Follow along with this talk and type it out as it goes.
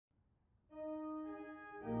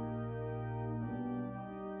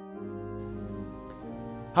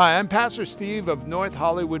Hi, I'm Pastor Steve of North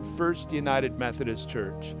Hollywood First United Methodist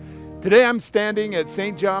Church. Today I'm standing at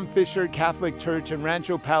St. John Fisher Catholic Church in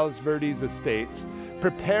Rancho Palos Verdes Estates,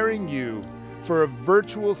 preparing you for a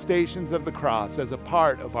virtual Stations of the Cross as a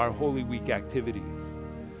part of our Holy Week activities.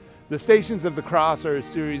 The Stations of the Cross are a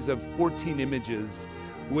series of 14 images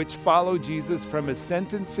which follow Jesus from his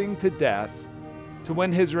sentencing to death to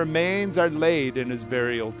when his remains are laid in his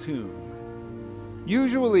burial tomb.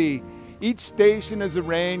 Usually, each station is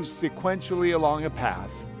arranged sequentially along a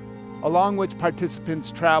path, along which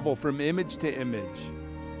participants travel from image to image,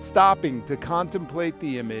 stopping to contemplate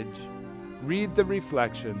the image, read the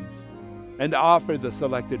reflections, and offer the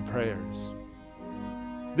selected prayers.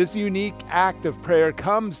 This unique act of prayer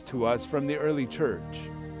comes to us from the early church,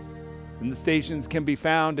 and the stations can be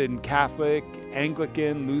found in Catholic,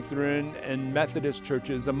 Anglican, Lutheran, and Methodist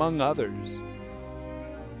churches, among others.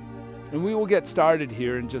 And we will get started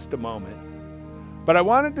here in just a moment. But I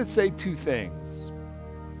wanted to say two things.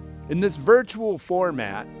 In this virtual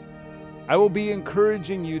format, I will be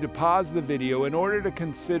encouraging you to pause the video in order to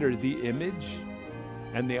consider the image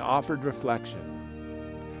and the offered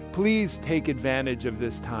reflection. Please take advantage of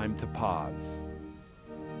this time to pause.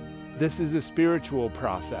 This is a spiritual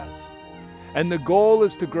process, and the goal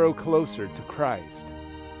is to grow closer to Christ.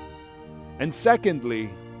 And secondly,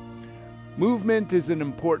 movement is an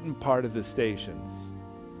important part of the stations.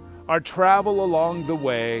 Our travel along the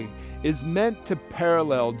way is meant to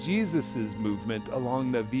parallel Jesus' movement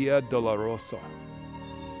along the Via Dolorosa.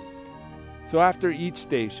 So after each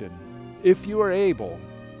station, if you are able,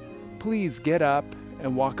 please get up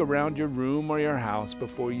and walk around your room or your house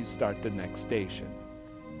before you start the next station.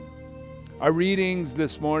 Our readings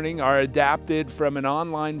this morning are adapted from an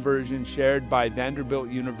online version shared by Vanderbilt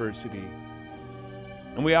University.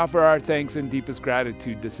 And we offer our thanks and deepest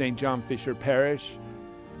gratitude to St. John Fisher Parish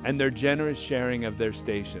and their generous sharing of their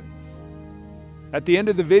stations. At the end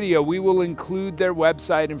of the video, we will include their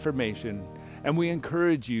website information, and we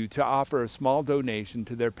encourage you to offer a small donation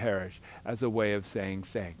to their parish as a way of saying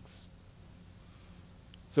thanks.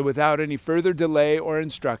 So without any further delay or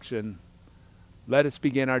instruction, let us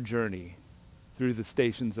begin our journey through the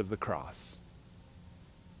Stations of the Cross.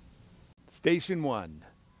 Station 1.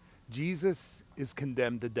 Jesus is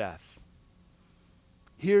condemned to death.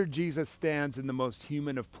 Here Jesus stands in the most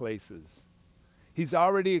human of places. He's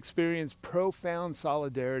already experienced profound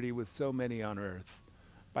solidarity with so many on earth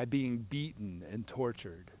by being beaten and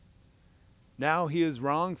tortured. Now he is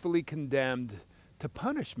wrongfully condemned to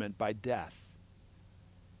punishment by death.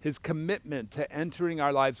 His commitment to entering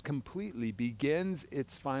our lives completely begins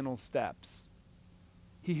its final steps.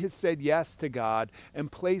 He has said yes to God and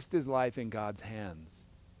placed his life in God's hands.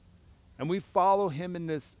 And we follow him in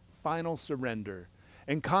this final surrender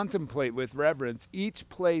and contemplate with reverence each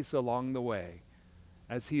place along the way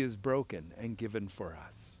as he is broken and given for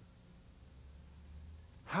us.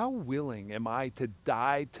 How willing am I to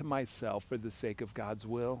die to myself for the sake of God's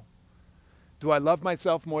will? Do I love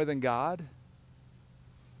myself more than God?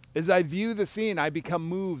 As I view the scene, I become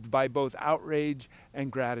moved by both outrage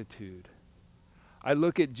and gratitude. I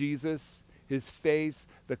look at Jesus, his face,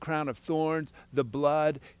 the crown of thorns, the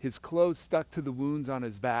blood, his clothes stuck to the wounds on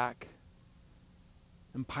his back.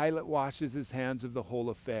 And Pilate washes his hands of the whole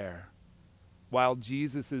affair, while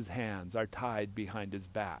Jesus' hands are tied behind his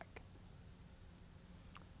back.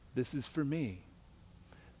 This is for me,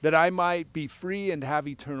 that I might be free and have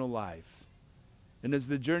eternal life. And as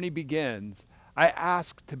the journey begins, I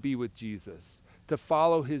ask to be with Jesus, to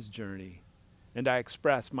follow his journey, and I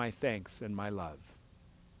express my thanks and my love.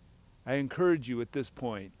 I encourage you at this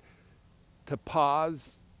point to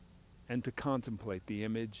pause and to contemplate the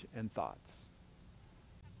image and thoughts.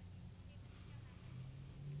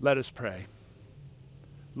 Let us pray.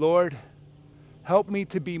 Lord, help me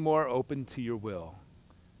to be more open to your will.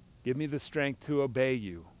 Give me the strength to obey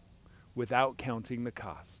you without counting the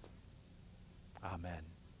cost. Amen.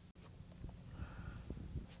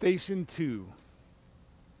 Station 2.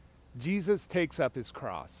 Jesus takes up his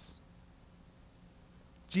cross.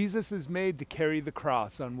 Jesus is made to carry the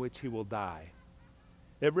cross on which he will die.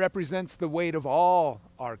 It represents the weight of all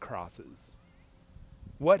our crosses.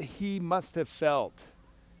 What he must have felt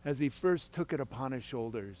as he first took it upon his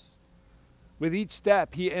shoulders. With each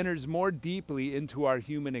step, he enters more deeply into our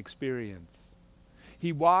human experience.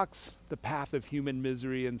 He walks the path of human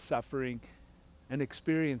misery and suffering and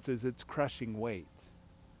experiences its crushing weight.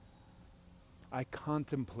 I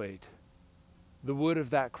contemplate the wood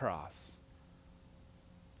of that cross.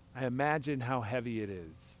 I imagine how heavy it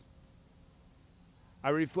is. I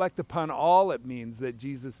reflect upon all it means that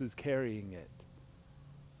Jesus is carrying it.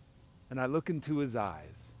 And I look into his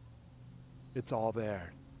eyes. It's all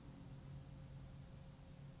there.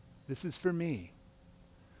 This is for me.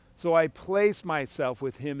 So I place myself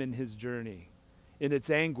with him in his journey, in its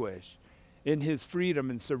anguish, in his freedom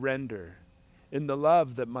and surrender, in the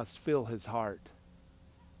love that must fill his heart.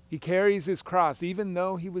 He carries his cross even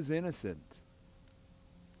though he was innocent.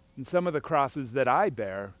 And some of the crosses that I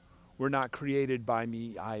bear were not created by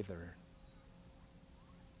me either.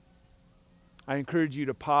 I encourage you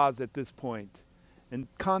to pause at this point and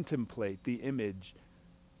contemplate the image.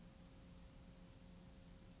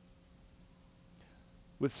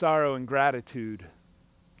 With sorrow and gratitude,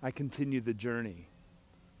 I continue the journey.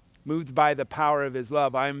 Moved by the power of his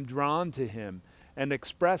love, I am drawn to him and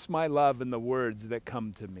express my love in the words that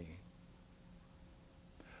come to me.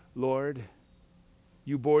 Lord,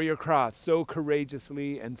 you bore your cross so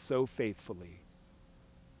courageously and so faithfully.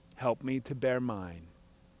 Help me to bear mine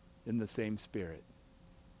in the same spirit.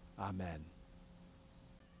 Amen.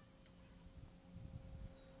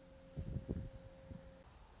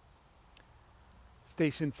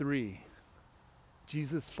 Station 3.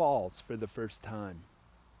 Jesus falls for the first time.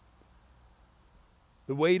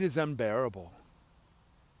 The weight is unbearable.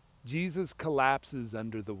 Jesus collapses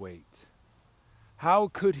under the weight. How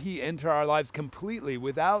could he enter our lives completely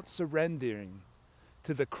without surrendering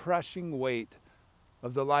to the crushing weight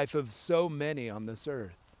of the life of so many on this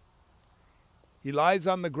earth? He lies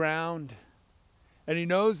on the ground, and he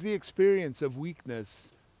knows the experience of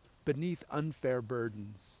weakness beneath unfair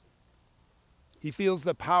burdens. He feels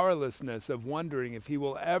the powerlessness of wondering if he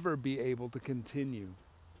will ever be able to continue.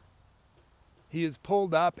 He is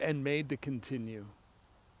pulled up and made to continue.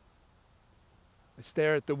 I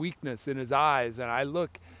stare at the weakness in his eyes, and I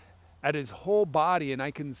look at his whole body, and I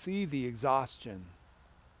can see the exhaustion.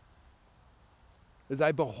 As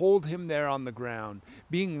I behold him there on the ground,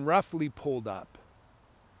 being roughly pulled up,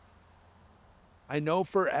 I know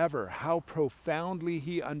forever how profoundly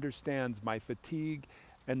he understands my fatigue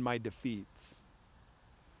and my defeats.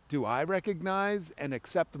 Do I recognize and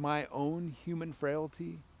accept my own human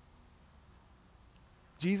frailty?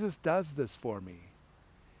 Jesus does this for me.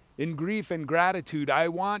 In grief and gratitude, I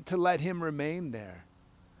want to let him remain there.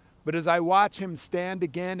 But as I watch him stand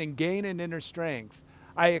again and gain an inner strength,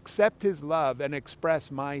 I accept his love and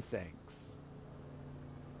express my thanks.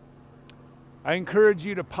 I encourage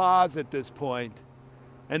you to pause at this point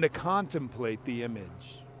and to contemplate the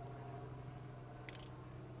image.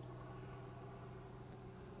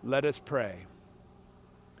 Let us pray.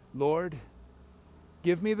 Lord,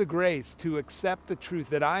 give me the grace to accept the truth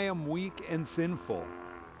that I am weak and sinful.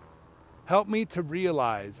 Help me to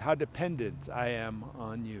realize how dependent I am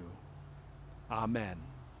on you. Amen.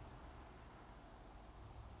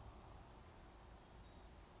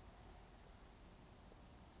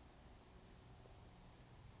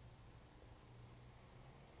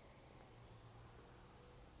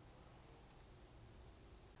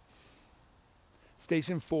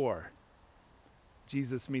 Station 4.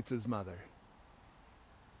 Jesus meets his mother.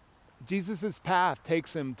 Jesus' path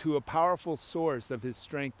takes him to a powerful source of his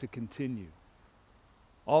strength to continue.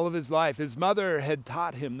 All of his life, his mother had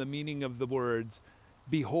taught him the meaning of the words,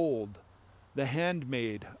 "Behold, the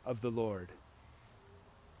handmaid of the Lord."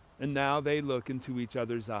 And now they look into each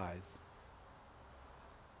other's eyes.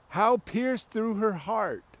 How pierced through her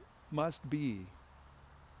heart must be.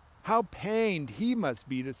 How pained he must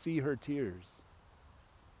be to see her tears.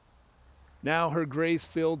 Now her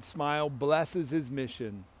grace-filled smile blesses his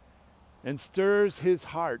mission and stirs his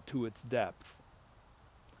heart to its depth.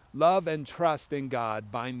 Love and trust in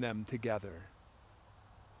God bind them together.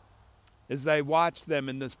 As I watch them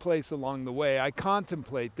in this place along the way, I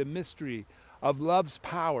contemplate the mystery of love's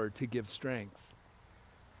power to give strength.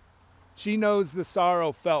 She knows the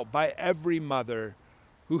sorrow felt by every mother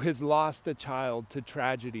who has lost a child to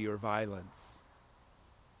tragedy or violence.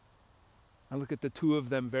 I look at the two of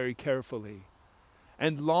them very carefully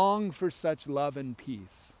and long for such love and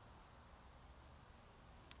peace.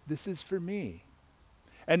 This is for me,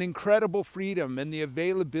 an incredible freedom and the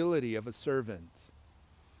availability of a servant.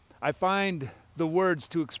 I find the words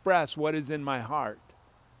to express what is in my heart.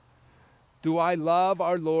 Do I love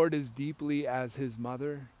our Lord as deeply as his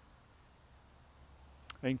mother?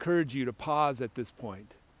 I encourage you to pause at this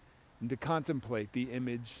point and to contemplate the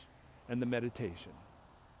image and the meditation.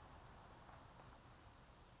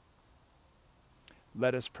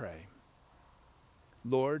 Let us pray.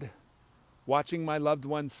 Lord, watching my loved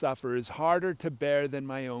ones suffer is harder to bear than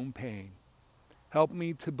my own pain. Help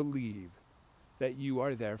me to believe that you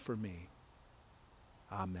are there for me.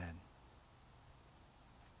 Amen.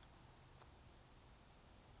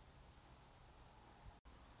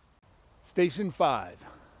 Station 5.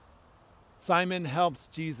 Simon helps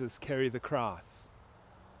Jesus carry the cross.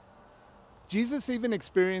 Jesus even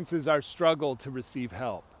experiences our struggle to receive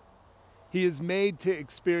help. He is made to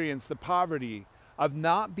experience the poverty of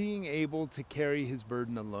not being able to carry his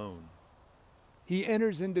burden alone. He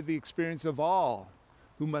enters into the experience of all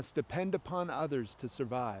who must depend upon others to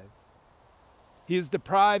survive. He is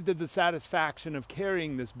deprived of the satisfaction of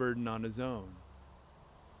carrying this burden on his own.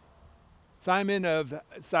 Simon of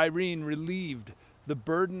Cyrene relieved the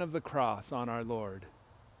burden of the cross on our Lord,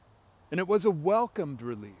 and it was a welcomed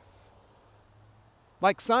relief.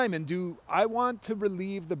 Like Simon, do I want to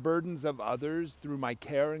relieve the burdens of others through my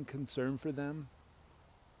care and concern for them?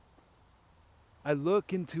 I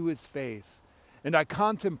look into his face and I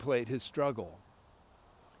contemplate his struggle,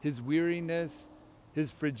 his weariness, his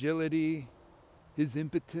fragility, his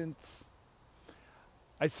impotence.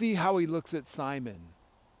 I see how he looks at Simon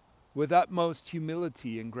with utmost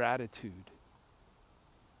humility and gratitude.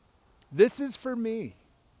 This is for me.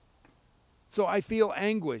 So I feel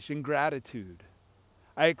anguish and gratitude.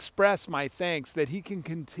 I express my thanks that he can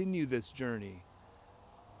continue this journey,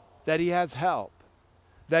 that he has help,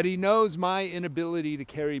 that he knows my inability to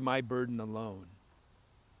carry my burden alone.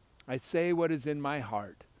 I say what is in my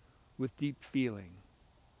heart with deep feeling.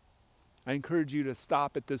 I encourage you to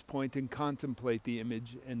stop at this point and contemplate the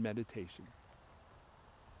image and meditation.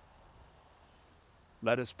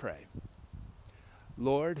 Let us pray.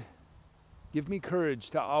 Lord, give me courage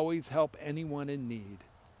to always help anyone in need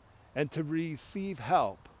and to receive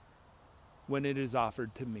help when it is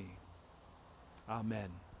offered to me. Amen.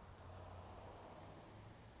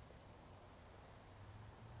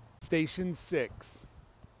 Station 6.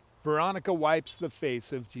 Veronica wipes the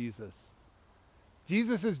face of Jesus.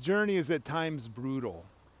 Jesus' journey is at times brutal.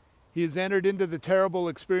 He has entered into the terrible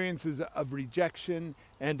experiences of rejection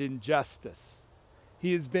and injustice.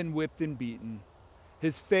 He has been whipped and beaten.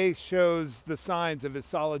 His face shows the signs of his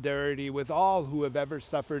solidarity with all who have ever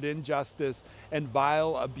suffered injustice and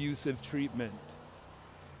vile, abusive treatment.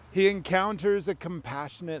 He encounters a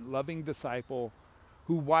compassionate, loving disciple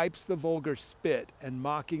who wipes the vulgar spit and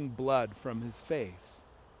mocking blood from his face.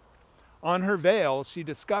 On her veil, she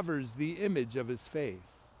discovers the image of his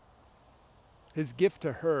face, his gift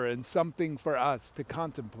to her and something for us to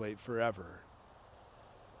contemplate forever.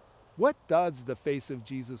 What does the face of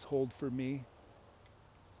Jesus hold for me?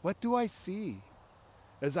 What do I see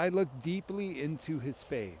as I look deeply into his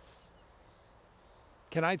face?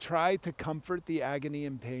 Can I try to comfort the agony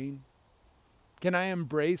and pain? Can I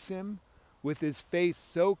embrace him with his face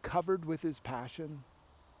so covered with his passion?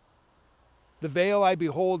 The veil I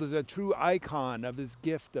behold is a true icon of his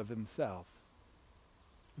gift of himself.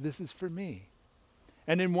 This is for me.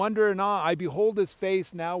 And in wonder and awe, I behold his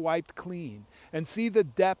face now wiped clean and see the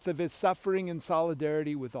depth of his suffering and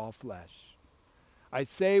solidarity with all flesh. I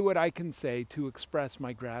say what I can say to express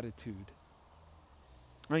my gratitude.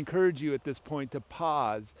 I encourage you at this point to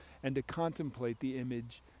pause and to contemplate the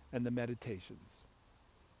image and the meditations.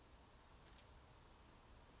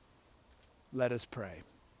 Let us pray.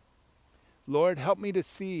 Lord, help me to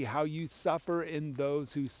see how you suffer in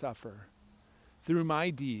those who suffer. Through my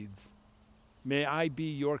deeds, may I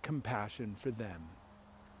be your compassion for them.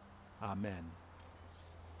 Amen.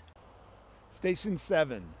 Station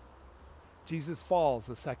 7. Jesus falls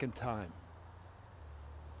a second time.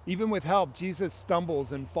 Even with help, Jesus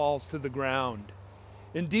stumbles and falls to the ground.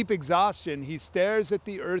 In deep exhaustion, he stares at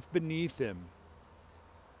the earth beneath him.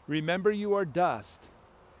 Remember, you are dust,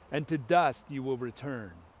 and to dust you will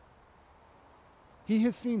return. He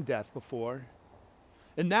has seen death before,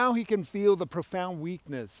 and now he can feel the profound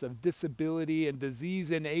weakness of disability and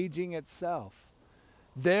disease and aging itself.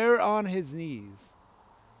 There on his knees,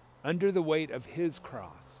 under the weight of his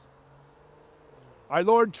cross. Our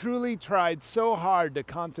Lord truly tried so hard to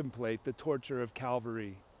contemplate the torture of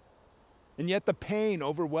Calvary, and yet the pain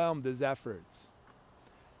overwhelmed his efforts.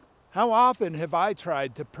 How often have I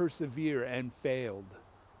tried to persevere and failed?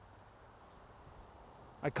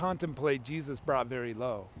 I contemplate Jesus brought very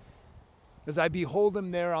low. As I behold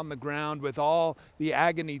him there on the ground with all the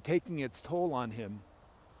agony taking its toll on him,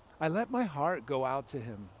 I let my heart go out to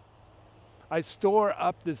him. I store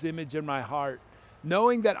up this image in my heart,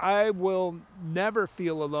 knowing that I will never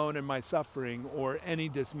feel alone in my suffering or any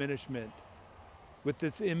diminishment with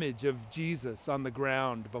this image of Jesus on the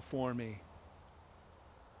ground before me.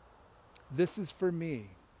 This is for me.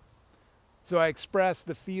 So I express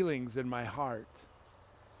the feelings in my heart.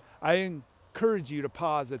 I encourage you to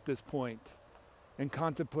pause at this point and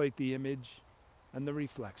contemplate the image and the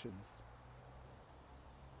reflections.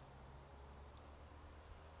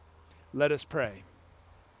 Let us pray.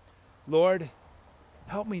 Lord,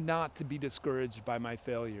 help me not to be discouraged by my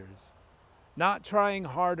failures. Not trying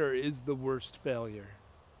harder is the worst failure.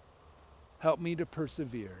 Help me to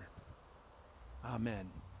persevere. Amen.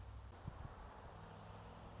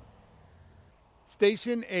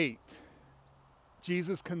 Station 8.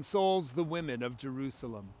 Jesus consoles the women of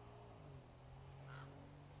Jerusalem.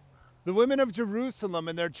 The women of Jerusalem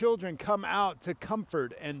and their children come out to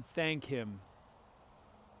comfort and thank him.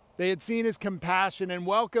 They had seen his compassion and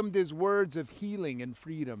welcomed his words of healing and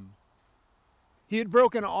freedom. He had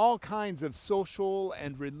broken all kinds of social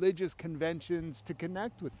and religious conventions to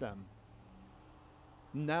connect with them.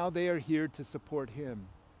 Now they are here to support him.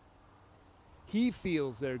 He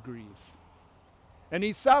feels their grief, and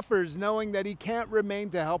he suffers knowing that he can't remain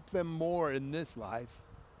to help them more in this life.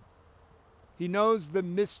 He knows the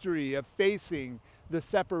mystery of facing the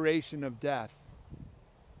separation of death.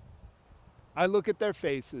 I look at their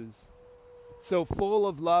faces, so full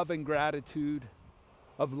of love and gratitude,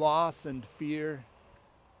 of loss and fear.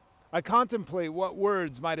 I contemplate what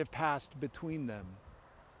words might have passed between them.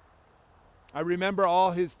 I remember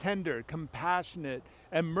all his tender, compassionate,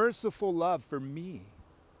 and merciful love for me.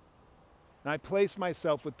 And I place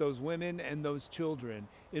myself with those women and those children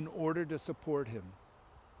in order to support him.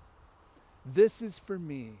 This is for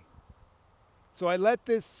me. So I let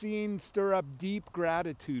this scene stir up deep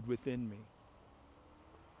gratitude within me.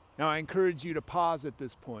 Now I encourage you to pause at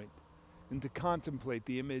this point and to contemplate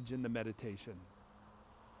the image and the meditation.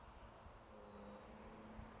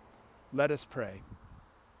 Let us pray.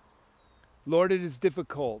 Lord, it is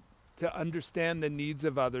difficult to understand the needs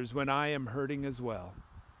of others when I am hurting as well.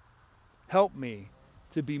 Help me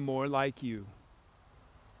to be more like you.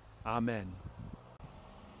 Amen.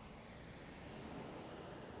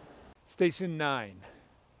 Station 9.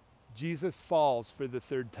 Jesus falls for the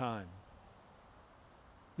third time.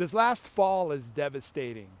 This last fall is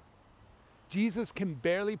devastating. Jesus can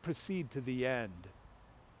barely proceed to the end.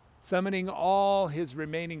 Summoning all his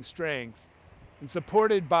remaining strength and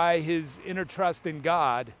supported by his inner trust in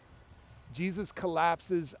God, Jesus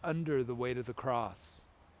collapses under the weight of the cross.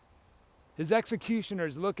 His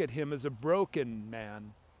executioners look at him as a broken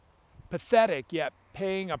man, pathetic yet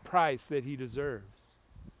paying a price that he deserves.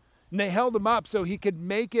 And they held him up so he could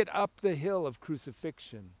make it up the hill of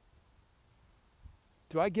crucifixion.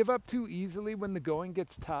 Do I give up too easily when the going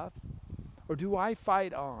gets tough? Or do I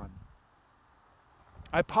fight on?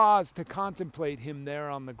 I pause to contemplate him there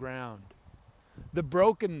on the ground, the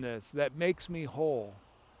brokenness that makes me whole,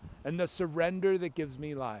 and the surrender that gives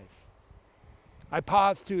me life. I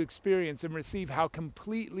pause to experience and receive how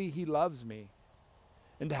completely he loves me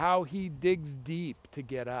and how he digs deep to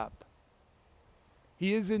get up.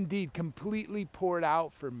 He is indeed completely poured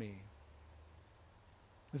out for me.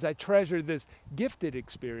 As I treasure this gifted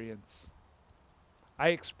experience, I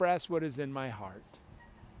express what is in my heart.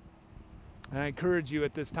 And I encourage you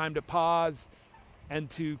at this time to pause and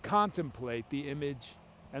to contemplate the image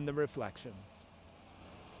and the reflections.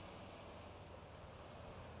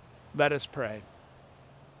 Let us pray.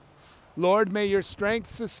 Lord, may your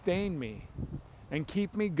strength sustain me and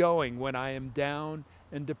keep me going when I am down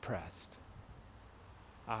and depressed.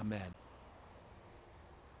 Amen.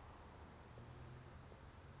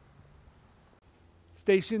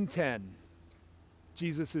 Station 10.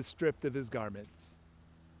 Jesus is stripped of his garments.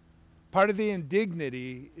 Part of the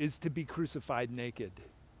indignity is to be crucified naked.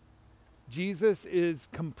 Jesus is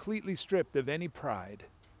completely stripped of any pride.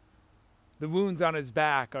 The wounds on his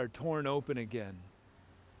back are torn open again.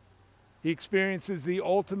 He experiences the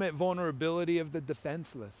ultimate vulnerability of the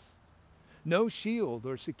defenseless. No shield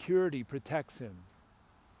or security protects him.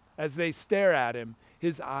 As they stare at him,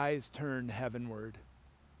 his eyes turn heavenward.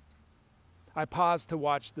 I pause to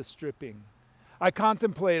watch the stripping. I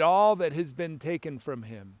contemplate all that has been taken from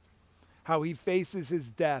him, how he faces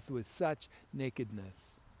his death with such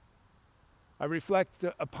nakedness. I reflect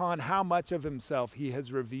upon how much of himself he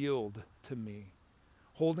has revealed to me,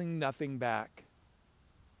 holding nothing back.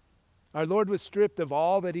 Our Lord was stripped of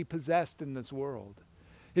all that he possessed in this world.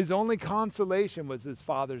 His only consolation was his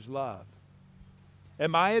Father's love.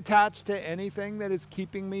 Am I attached to anything that is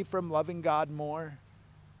keeping me from loving God more?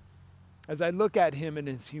 As I look at him in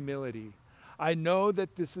his humility, I know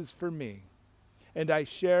that this is for me, and I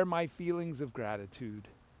share my feelings of gratitude.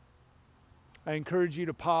 I encourage you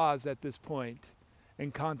to pause at this point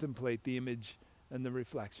and contemplate the image and the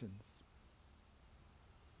reflections.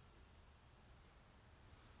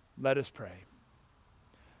 Let us pray.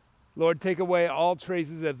 Lord, take away all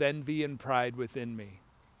traces of envy and pride within me.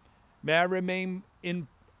 May I remain in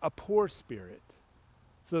a poor spirit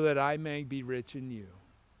so that I may be rich in you.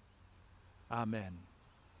 Amen.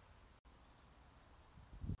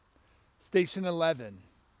 Station 11.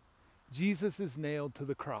 Jesus is nailed to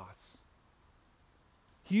the cross.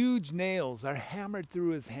 Huge nails are hammered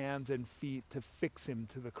through his hands and feet to fix him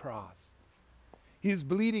to the cross. He is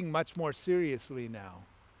bleeding much more seriously now.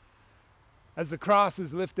 As the cross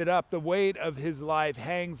is lifted up, the weight of his life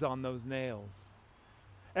hangs on those nails.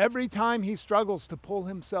 Every time he struggles to pull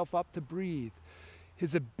himself up to breathe,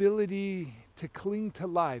 his ability to cling to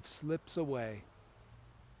life slips away.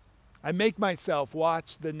 I make myself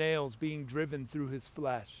watch the nails being driven through his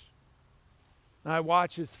flesh. And I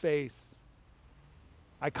watch his face.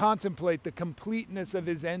 I contemplate the completeness of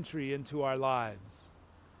his entry into our lives.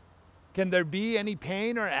 Can there be any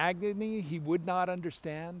pain or agony he would not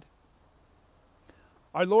understand?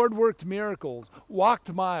 Our Lord worked miracles,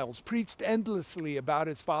 walked miles, preached endlessly about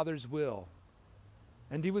his Father's will,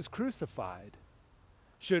 and he was crucified.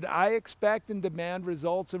 Should I expect and demand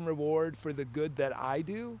results and reward for the good that I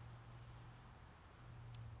do?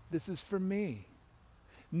 This is for me,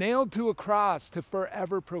 nailed to a cross to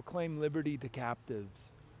forever proclaim liberty to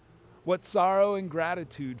captives. What sorrow and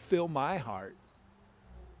gratitude fill my heart.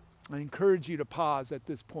 I encourage you to pause at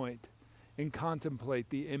this point and contemplate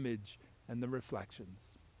the image and the reflections.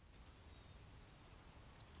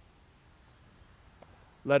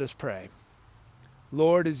 Let us pray.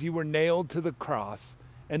 Lord, as you were nailed to the cross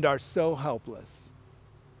and are so helpless,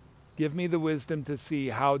 give me the wisdom to see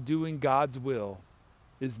how doing God's will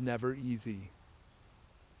is never easy.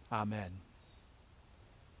 Amen.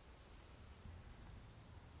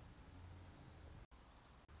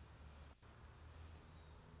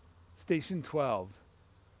 Station 12,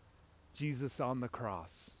 Jesus on the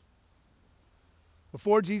cross.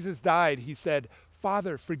 Before Jesus died, he said,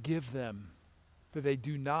 "Father, forgive them, for they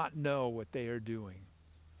do not know what they are doing."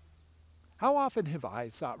 How often have I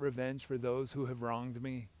sought revenge for those who have wronged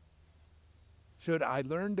me? Should I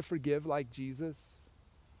learn to forgive like Jesus?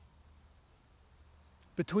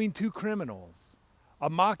 Between two criminals, a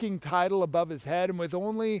mocking title above his head, and with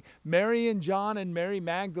only Mary and John and Mary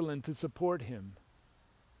Magdalene to support him,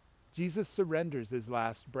 Jesus surrenders his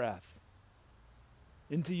last breath.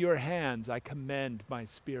 Into your hands I commend my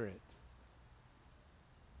spirit.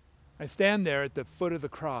 I stand there at the foot of the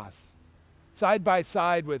cross, side by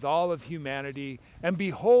side with all of humanity, and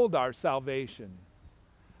behold our salvation.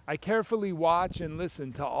 I carefully watch and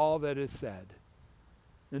listen to all that is said.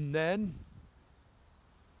 And then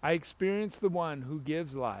I experience the one who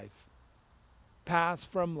gives life, pass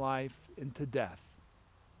from life into death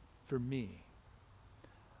for me.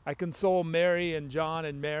 I console Mary and John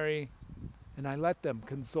and Mary, and I let them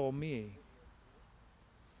console me.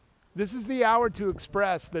 This is the hour to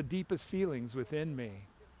express the deepest feelings within me.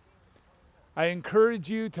 I encourage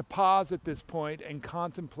you to pause at this point and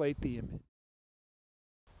contemplate the image.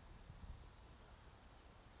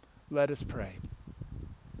 Let us pray.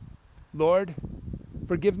 Lord,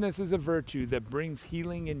 forgiveness is a virtue that brings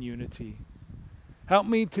healing and unity. Help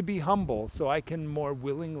me to be humble so I can more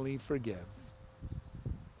willingly forgive.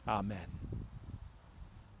 Amen.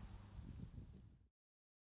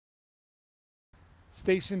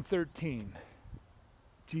 Station 13.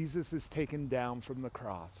 Jesus is taken down from the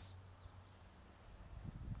cross.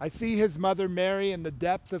 I see his mother Mary in the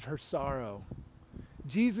depth of her sorrow.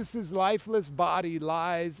 Jesus' lifeless body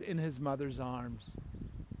lies in his mother's arms.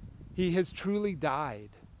 He has truly died,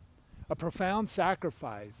 a profound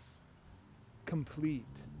sacrifice, complete.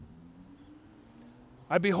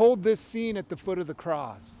 I behold this scene at the foot of the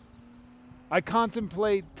cross. I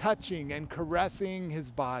contemplate touching and caressing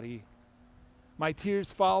his body, my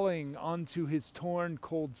tears falling onto his torn,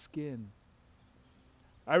 cold skin.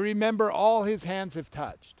 I remember all his hands have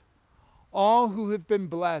touched, all who have been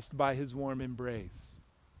blessed by his warm embrace.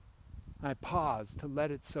 I pause to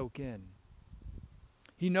let it soak in.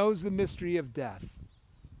 He knows the mystery of death.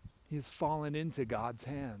 He has fallen into God's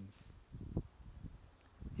hands.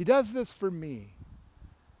 He does this for me,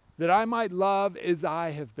 that I might love as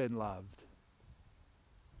I have been loved.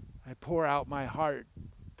 I pour out my heart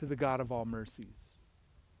to the God of all mercies.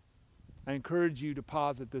 I encourage you to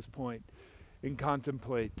pause at this point and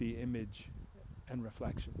contemplate the image and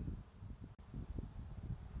reflection.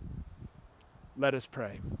 Let us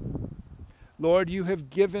pray. Lord, you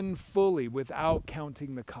have given fully without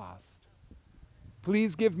counting the cost.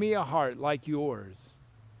 Please give me a heart like yours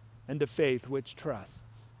and a faith which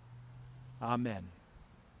trusts. Amen.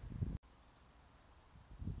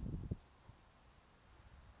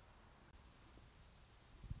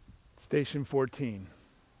 Station 14.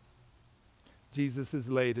 Jesus is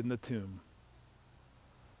laid in the tomb.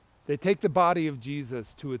 They take the body of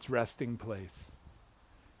Jesus to its resting place.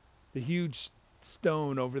 The huge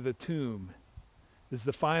stone over the tomb is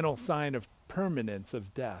the final sign of permanence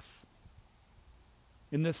of death.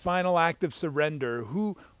 In this final act of surrender,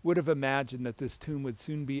 who would have imagined that this tomb would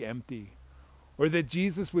soon be empty, or that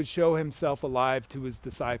Jesus would show himself alive to his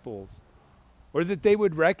disciples, or that they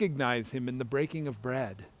would recognize him in the breaking of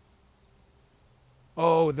bread?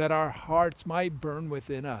 Oh, that our hearts might burn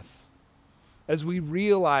within us as we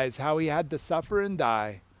realize how he had to suffer and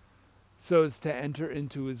die so as to enter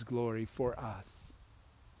into his glory for us.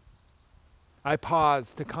 I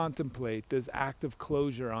pause to contemplate this act of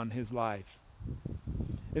closure on his life.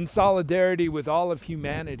 In solidarity with all of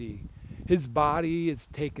humanity, his body is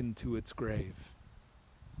taken to its grave.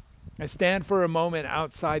 I stand for a moment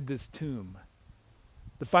outside this tomb.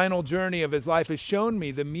 The final journey of his life has shown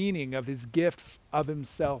me the meaning of his gift of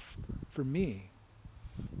himself for me.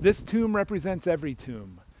 This tomb represents every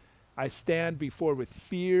tomb I stand before with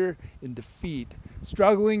fear and defeat,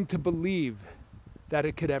 struggling to believe that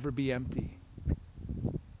it could ever be empty.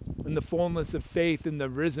 In the fullness of faith in the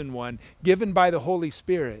risen one, given by the Holy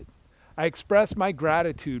Spirit, I express my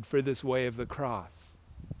gratitude for this way of the cross.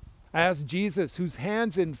 I ask Jesus, whose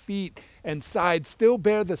hands and feet and side still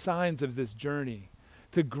bear the signs of this journey,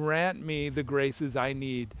 to grant me the graces I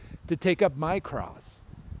need to take up my cross,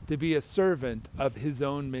 to be a servant of his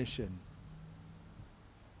own mission.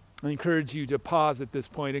 I encourage you to pause at this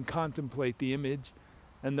point and contemplate the image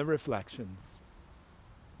and the reflections.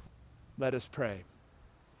 Let us pray.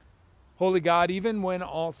 Holy God, even when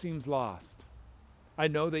all seems lost, I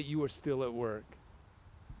know that you are still at work.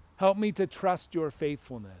 Help me to trust your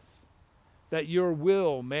faithfulness, that your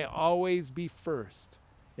will may always be first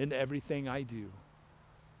in everything I do.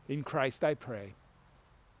 In Christ I pray.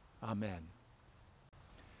 Amen.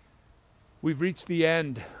 We've reached the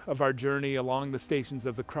end of our journey along the stations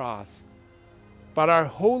of the cross, but our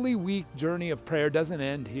Holy Week journey of prayer doesn't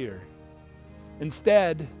end here.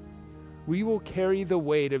 Instead, we will carry the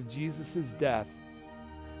weight of Jesus' death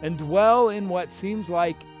and dwell in what seems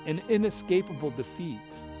like an inescapable defeat.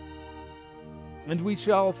 And we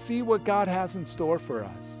shall see what God has in store for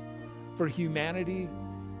us, for humanity,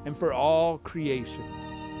 and for all creation.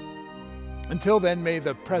 Until then, may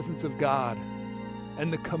the presence of God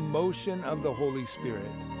and the commotion of the Holy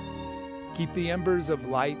Spirit keep the embers of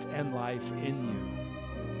light and life in you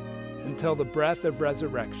until the breath of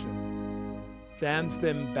resurrection fans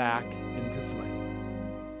them back into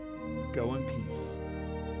flame. Go in peace.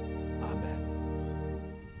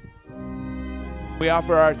 Amen. We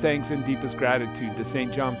offer our thanks and deepest gratitude to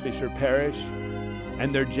St. John Fisher Parish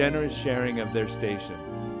and their generous sharing of their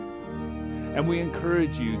stations. And we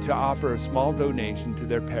encourage you to offer a small donation to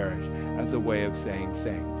their parish as a way of saying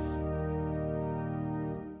thanks.